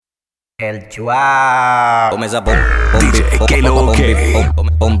El Chuao. Come esa DJ QueLoK.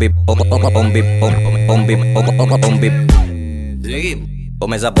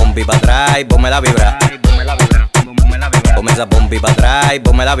 Come esa pompi pa' atrás y ponme la vibra. Come esa pompi pa' atrás y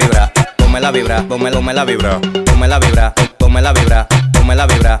ponme la vibra. Ponme la vibra, ponme la vibra. Ponme la vibra, ponme la vibra. Ponme la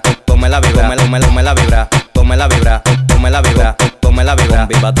vibra, ponme la vibra. Ponme la vibra, ponme la vibra. Ponme la vibra, ponme la vibra.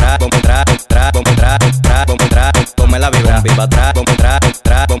 Pompi pa' atrás, ponme atrás, ponme atrás, ponme atrás, ponme la vibra. Pompi pa' atrás, ponme atrás,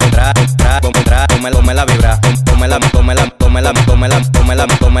 ponme atrás, ponme atrás, ponme la vibra. Ponme la vibra.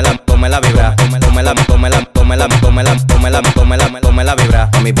 Ponme la vibra.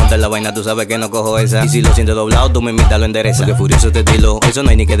 A mi ponte la vaina, tú sabes que no cojo esa. Y si lo sientes doblado, tú me invitas, lo endereza. Porque furioso este estilo, eso no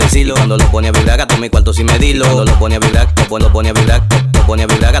hay ni que decirlo. Cuando lo pone a vibrar, gato mi cuarto si me dilo. Cuando lo pone a vibrar, lo pone a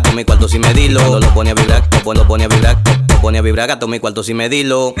vibrar, gato mi cuarto si me dilo. Cuando lo pone a vibrar, lo pone a vibrar, gato mi cuarto si me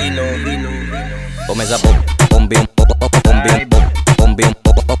dilo. Come esa pop, pombi un poco, pombi un poco, pombi un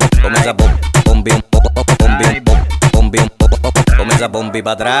poco, come esa pop, pombi un poco, pombi un poco, pombi un poco, come esa pombi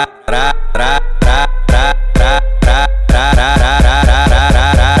pa' atrás,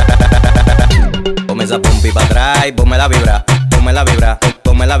 come esa pompi pa' atrás y ponme la vibra, ponme la vibra,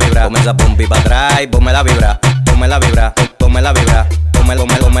 ponme la vibra, come esa pompi pa' atrás y ponme la vibra, ponme la vibra, ponme la vibra, ponme la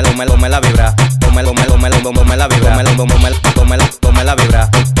vibra, ponme la vibra, ponme la vibra,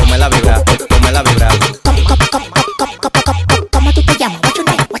 ponme la vibra, ponme la vibra. ¿Cómo tú te llamas? What's your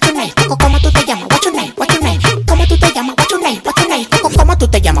name? What's your name? ¿Cómo tú te llamas? What's your name? What's your name? ¿Cómo tú te llamas? What's your name? What's your name? ¿Cómo tú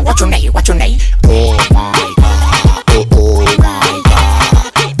te llamas? What's your name? What's your name? Oh my God, oh my God,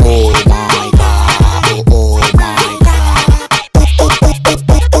 oh my God, oh my God,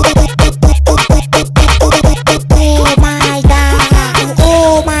 oh my God,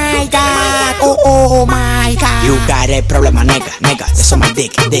 oh my God, oh my God. You got a problem, nigga, that's on my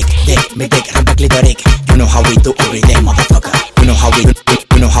dick, my dick, rampa clitoric. You know how we do every day, motherfucker. You know how we do every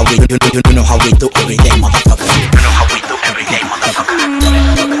day, motherfucker. You know how we do every day, motherfucker.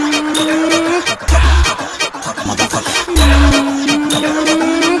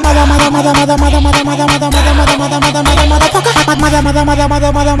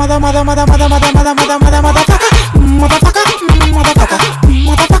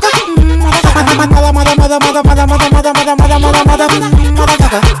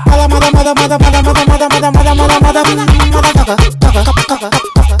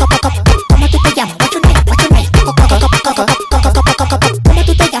 ¿Cómo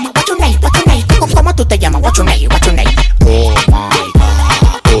tú te llamas? What's your name? What's your name? ¿Cómo tú te llamas? What's your name? What's your name? ¿Cómo tú te llamas? What's your name? What's your name?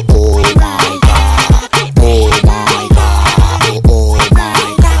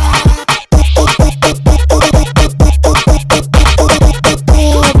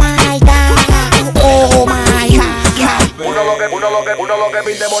 Oh my God, oh my God, oh my God, oh my God, oh my God, oh my God. Uno lo que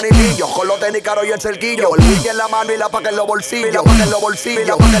pinte bonitillo, con los tenis caros y el cerquillo, el whisky en la mano y la paca en los bolsillos, paca en los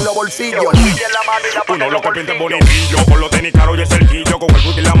bolsillos, paca en los bolsillos, el whisky en la mano y la paca en los bolsillos. Uno lo que pinte bonitillo, con los tenis caros y el cerquillo, con el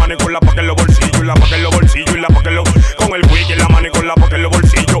whisky en la mano y con la paca en los bolsillos, y la paca en los bolsillos, y la paca en los, con el whisky en la mano y con la paca en los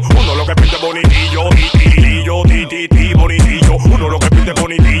bolsillos. Uno lo que pinte bonitillo, bonitillo. Uno lo que pinte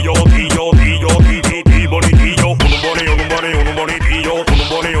bonitillo, bonitillo. Un bonitillo, un bonitillo,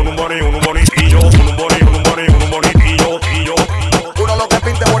 un bonitillo. Uno lo que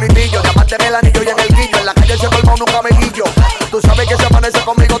pinte bonitillo, diamante en el anillo y en el guillo, en la calle se colmó nunca me guillo. Tú sabes que se amanece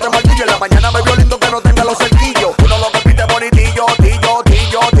conmigo te martillo, en la mañana me vio lindo que no tenga los cerquillos. Uno lo que pinte bonitillo, porque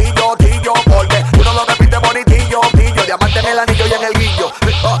uno lo que pinte bonitillo, diamante en el anillo y en el guillo.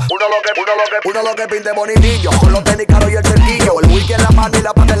 Uno lo que pinte bonitillo, con los tenis caros y el cerquillo, el whisky en la mano y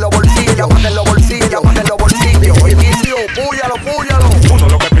la paca en los bolsillos, paca en los bolsillos, paca en los bolsillos. Y vicio, púyalo. Uno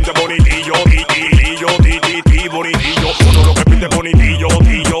lo que pinte bonitillo, bonitillo. Uno lo que pinte bonitillo,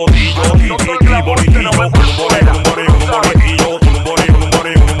 bonitillo.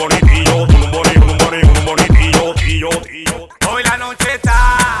 Hoy la noche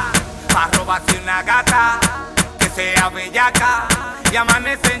está pa' robarse una gata que sea bellaca y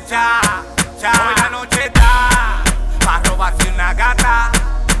amanece en cha. Hoy la noche está pa' robarse una gata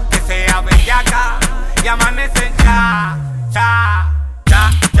que sea bellaca y amanece en cha.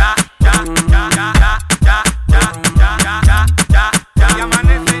 Y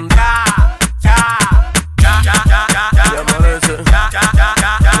amanece en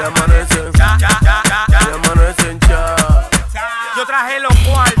Yo traje los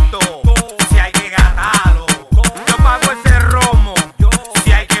cuartos, si hay que gastarlo. Yo pago ese romo,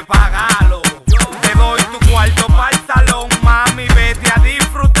 si hay que pagarlo. Te doy tu cuarto para el salón, mami, vete a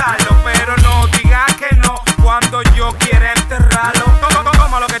disfrutarlo. Pero no digas que no cuando yo quiera enterrarlo.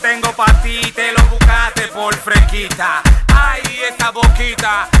 Toma lo que tengo para ti, te lo buscaste por fresquita. Ay, esa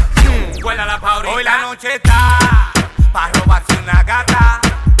boquita, huele a la pa' ahorita. Hoy la noche está pa' robarse una gata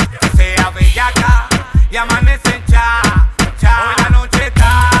que sea y amanecen cha, cha. Hoy la noche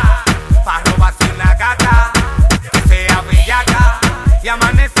está pa' robarse una gata que sea bellaca y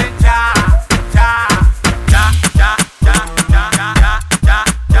amanecen cha, cha, cha, cha, cha, cha, cha, cha,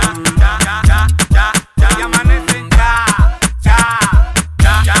 cha, cha, cha, cha, cha, y amanecen cha, cha,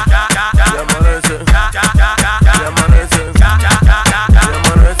 cha, cha, cha, cha, cha, y amanecen cha, cha, cha, cha, cha, y amanecen cha, cha, cha, cha, cha, y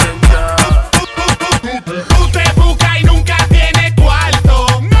amanecen cha. Usted busca y nunca tiene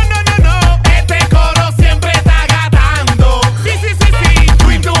cuarto. No, no, no, no. Este coro siempre está gastando. Sí, sí, sí, sí.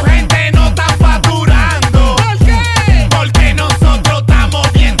 Tú y tu gente no están facturando. ¿Por qué? Porque nosotros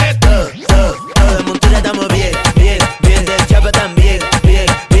estamos bien de todo. De montura estamos bien, bien, bien. Del chapa también, bien,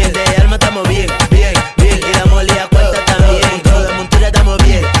 bien. De alma estamos bien, bien, bien. Y la molía cuenta también. De montura estamos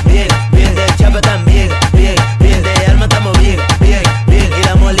bien, bien, bien. Del chapa también, bien, bien. De alma estamos bien, bien, bien. Y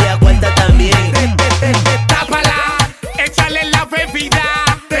la molía cuenta también. Tápala, échale la bebida.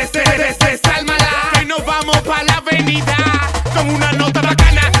 Desálmala, que nos vamos pa' la avenida. Con una nota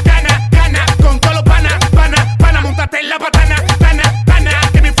bacana, gana, gana. Con todos los pana, pana, pana. Montate en la patana, pana, pana.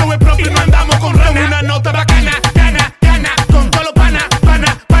 Que mi flow es propio y no andamos con rana. Con una nota bacana, gana, gana. Con todos los pana,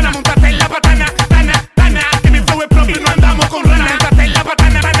 pana, pana. Montate en la patana, pana, pana. Que mi flow es propio y no andamos con rana. Montate en la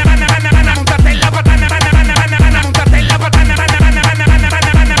patana, pana, pana, pana, pana. Montate en la patana, pana, pana, pana, pana. Montate en la patana, pana, pana, pana, pana,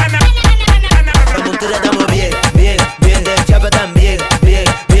 pana, pana, pana. De montura estamos bien, bien, bien. Del chapa también, bien,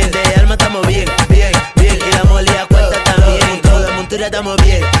 bien. De alma estamos bien, bien, bien. Y la molía cuenta también. De montura estamos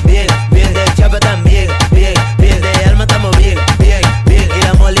bien, bien, bien. Del chapa también, bien, bien. De alma estamos bien, bien, bien. Y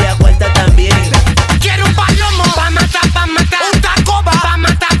la molía cuenta también. Quiero un palomo pa' matar, un tacoba pa'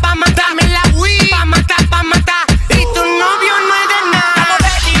 matar, dame la Wii pa' matar, y tu novio no es de nada. Estamos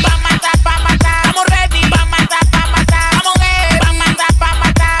ready pa' matar, estamos ready pa' matar, estamos ready pa'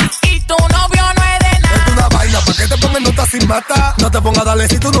 matar, y tu novio no es de nada. Es una vaina pa' que te pongas nota sin mata. No te pongas a darle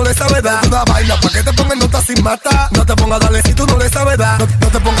si tú no le sabes dar. Es una vaina pa' que te pongas nota sin mata. No te pongas a darle si tú no le sabes dar. No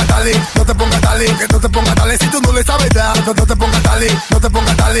te pongas darle, no te pongas darle. Que no te pongas a darle si tú no le sabes dar. No te pongas darle, no te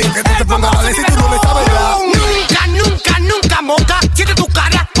pongas darle. Que no te pongas a darle si tú no le sabes dar. Nunca, nunca, nunca moca. Siente tu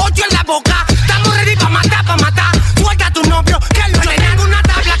cara, odio en la boca. Estamos ready pa' matar, Suelta a tu novio, que no tengo una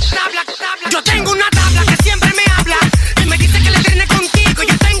tabla. Yo tengo una tabla que siempre me habla. Y me dice que le trene contigo.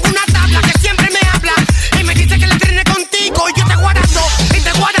 Yo tengo una tabla que siempre me habla. Y me dice que le trene contigo. Y yo te guardando, y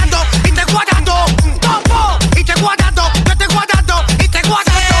te guardando, y te guardando. Topo, y te guardando, yo te guardando, y te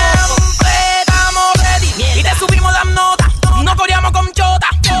guardando. Siempre estamos ready. Y te subimos las notas. No coreamos con chota.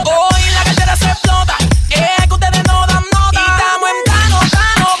 Hoy la cartera se explota. Es que ustedes no dan nota. Y estamos en tano,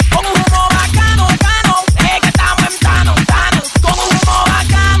 con un humo bacano. Es que estamos en tano, con un humo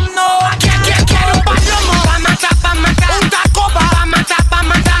bacano. Quiero un palomo pa' matar, un tacoba pa' matar,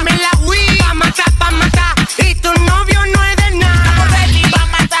 dame la Wii pa' matar, y tu novio no es de nada. Estamos ready pa'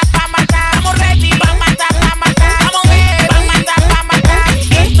 matar, estamos ready pa' matar, estamos ready pa' matar,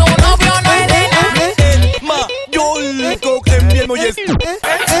 y tu novio no es de nada. Mayor en mi muelles.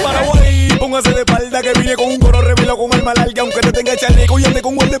 Paraguay, póngase de espalda que vine con un coro revelo con alma larga. Aunque te tenga chaleco y ande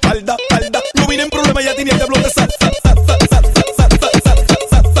con gol de espalda. No vine en problema, ya tenía el diablo de salva.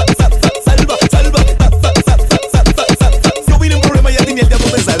 Yo vine en problema, ya tenía el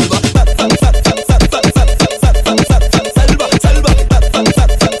diablo de salva.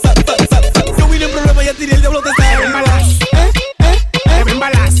 Yo vine en problema, ya tenía el diablo de salva.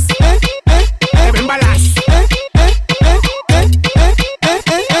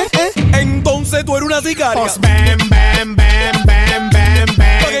 Entonces tú eres una sicaria. Pues ven.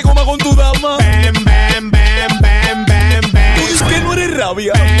 Pa' que coma con tu dama. Ven. Tú dices que no eres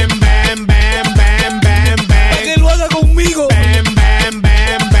rabia. Ven. Pa' que lo haga conmigo. Ven.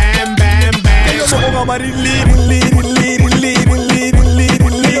 Que yo me ponga a marir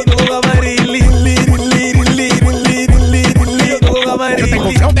Yo tengo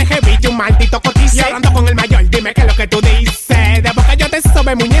un flow de heavy y un maldito cotice. Y hablando con el mayor, dime qué es lo que tú dices. De boca yo te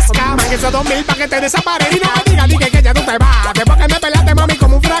sobe muñezca. Man, esos 2000 pa' que te desaparezca. Y no me digas, dije que ya tú te vas. Después que me pelaste, mami,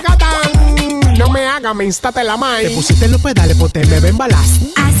 como un fracatán. No me hagas, me instate la maíz. Te pusiste en los pedales, pues te me ven balas.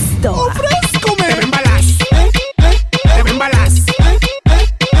 ¡Ofrézcome! Te ven balas. Te ven balas.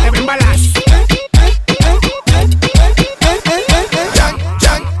 Te ven balas.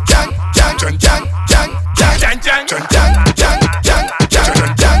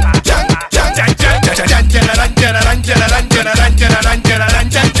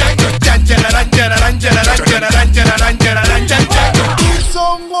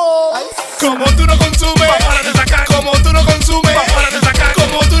 Como tú no consumes, para de sacar. Como tú no consumes, para de sacar.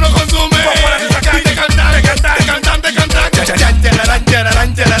 Como tú no consumes, para de sacar. Y de cantar.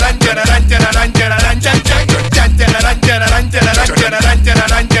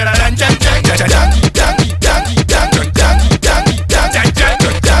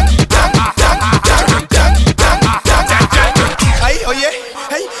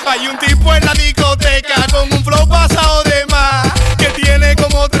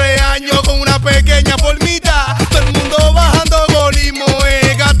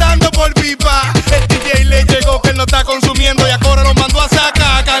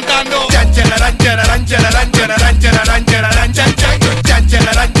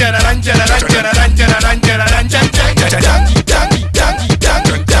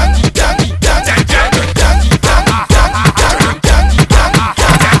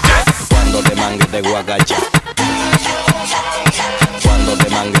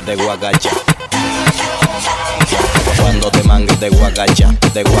 te guacacha. Cuando te mangues te guacacha,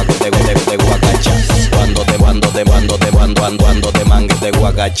 te guacacha. Cuando te mangues te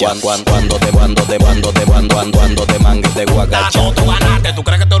guacacha. Cuando te mangues te guacacha. No, tú ganaste, tú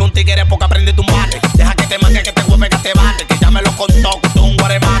crees que tú eres un tigre porque aprendiste un bate. Deja que te mangue, que te hueve, que te bate. Que ya me lo contó, que tú un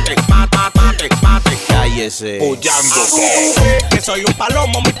guaremate. Mate. Cállese. Que soy un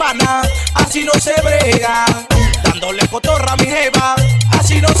palomo, mi pana, así no se brega. Dándole cotorra a mi jeva,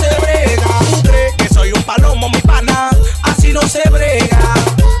 así no se brega. ¿Tú crees que soy un palomo, mi pana? Así no se brega.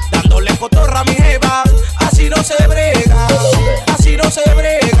 Dándole cotorra a mi jeva, así no se brega. Así no se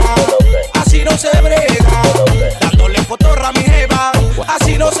brega. Así no se brega. Dándole cotorra a mi jeva,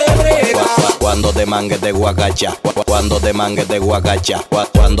 así no se brega. Cuando te mangues te guacacha. Cuando te mangues te guacacha.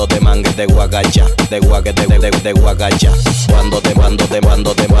 Cuando te mangues te guacacha. Te guacacha. Cuando te mangues te guacacha. Cuando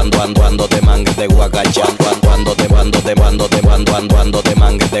te mangues te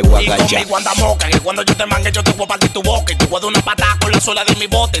Y guacacha. conmigo anda moca, que cuando yo te mangue yo te voy a partir tu boca. Y te voy a dar una patada con la suela de mi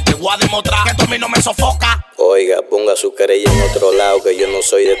bote. Te voy a demostrar que tú a mí no me sofoca. Oiga, ponga su querella en otro lado, que yo no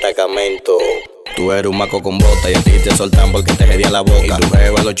soy destacamento. Tú eres un maco con bota y a ti te soltan porque te hedía la boca. Y tu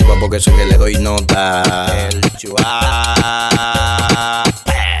jeva lo chupa porque soy que le doy nota. El chua.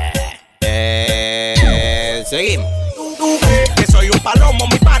 Seguimos. Tú crees que soy un palomo,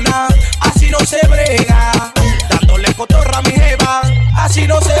 mi pana, así no se brega. Dándole cotorra a mi jeva, así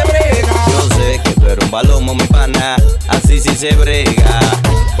no se brega. Yo sé que tú eres un palomo, mi pana, así sí se brega.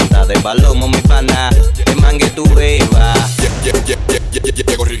 Ponta de palomo, mi pana, te mangue tu jeva.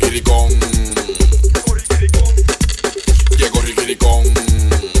 Llego riquiricón. Llego riquiricón.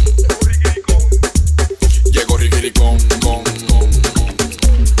 Llego riquiricón.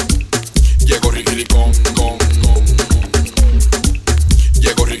 Llego riquiricón.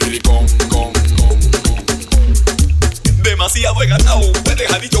 Llego riquiricón. Demasiado engatado, me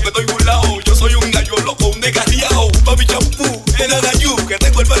deja dicho que estoy burlao. Yo soy un gallo loco, un descarriado. Papi champú, en Adayú, que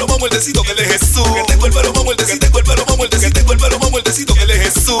tengo el pelo más muertecito que el de Jesús. Que tengo el pelo más muertecito, que tengo el pelo más muertecito, que tengo el pelo más muertecito que el de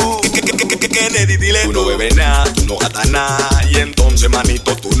Jesús. Kennedy, dile tú no bebes nada, tú no gastas nada. Y entonces,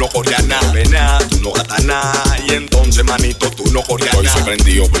 manito, tú no corrías nada. Bebes nada, tú no gastas nada. Y entonces, manito, tú no corrías nada. Estoy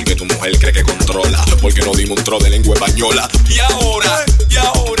sorprendido porque tu mujer cree que controla. Porque no dimos un tro de lengua española. Y ahora,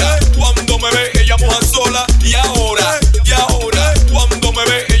 cuando me ve, ella moja sola. Y ahora, cuando me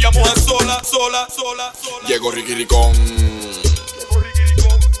ve, ella moja sola. Llego riquiricón.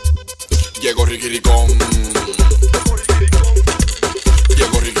 Llego riquiricón.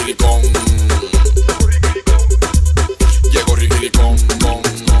 Llego riquiricón. Llego riquiricón.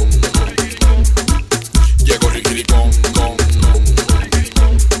 Llego riquiricón.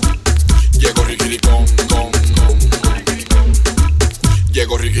 Llego riquiricón.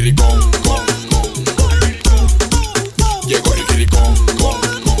 Llego riquiricón. Llego riquiricón.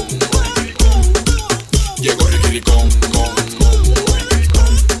 Llego riquiricón.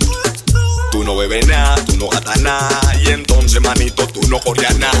 Tú no bebes nada, tú no gastas nada. Y entonces, manito, tú no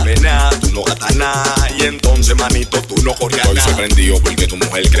corrías nada. Bebes nada, tú no gastas nada. Y entonces, manito, tú no corrías nada. Estoy sorprendido porque tu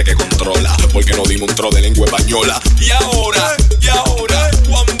mujer cree que controla. Porque no dimos un tro de lengua española. Y ahora,